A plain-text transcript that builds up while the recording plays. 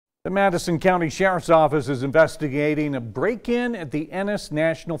The Madison County Sheriff's Office is investigating a break-in at the Ennis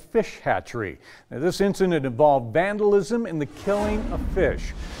National Fish Hatchery. Now, this incident involved vandalism and the killing of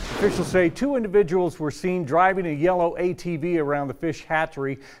fish. Officials say 2 individuals were seen driving a yellow ATV around the fish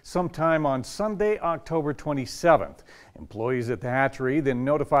hatchery sometime on Sunday, October 27th. Employees at the hatchery then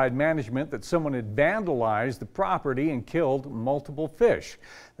notified management that someone had vandalized the property and killed multiple fish.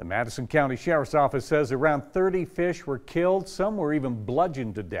 The Madison County Sheriff's Office says around 30 fish were killed. Some were even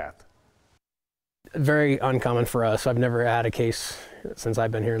bludgeoned to death. Very uncommon for us. I've never had a case since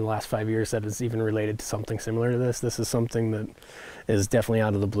I've been here in the last 5 years that is even related to something similar to this. This is something that is definitely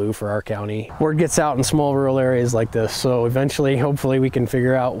out of the blue for our county. Word gets out in small rural areas like this, so eventually, hopefully, we can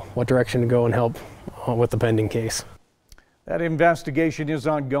figure out what direction to go and help with the pending case. That investigation is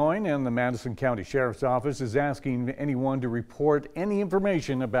ongoing, and the Madison County Sheriff's Office is asking anyone to report any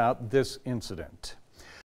information about this incident.